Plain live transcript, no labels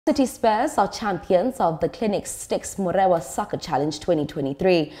City Spurs are champions of the Clinix Stix Morewa Soccer Challenge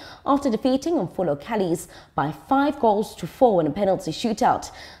 2023 after defeating Mofolo Callies by 5-4 in a penalty shootout.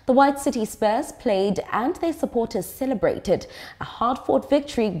 The White City Spurs played and their supporters celebrated a hard-fought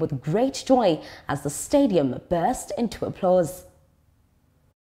victory with great joy as the stadium burst into applause.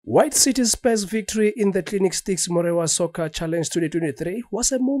 White City Spurs' victory in the Clinix Stix Morewa Soccer Challenge 2023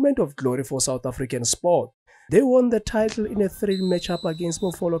 was a moment of glory for South African sport. They won the title in a thrilling matchup against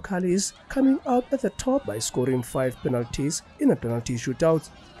Mofolo Callies, coming out at the top by scoring 5 penalties in a penalty shootout.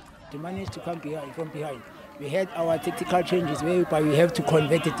 To manage to come from behind, we had our tactical changes whereby we have to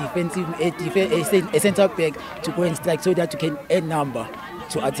convert a centre back to go and strike so that we can add number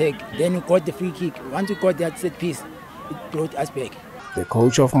to attack. Then we got the free kick. Once we got that set piece, it brought us back. The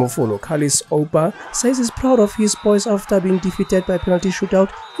coach of Mofolo Callies, Opa, says he's proud of his boys after being defeated by penalty shootout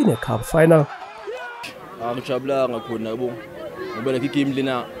in a cup final. Ngijabula ngakhona yabo ngoba like igame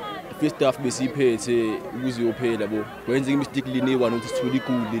lena first half besiphethe ukuziyophela bo kwenza imistake line one ukuthi sithule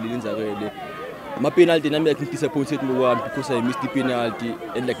igoli lenzakele ama penalty nami like disappointed ngokwami because I missed the penalty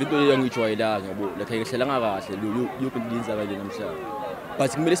and like into engijwayelanga yabo like ayihlalanga kahle yonke into lenzakele namhlanje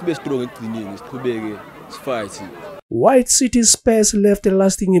but kumele sibe strong ekugcineni siqhubeke sifight. White City Spurs left a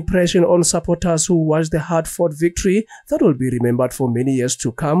lasting impression on supporters who watched the hard-fought victory that will be remembered for many years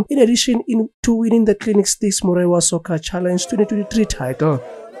to come, in addition to winning the Clinix Stix Morewa Soccer Challenge 2023 title.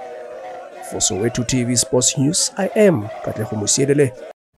 For Soweto TV Sports News, I am Katlego Musiedele.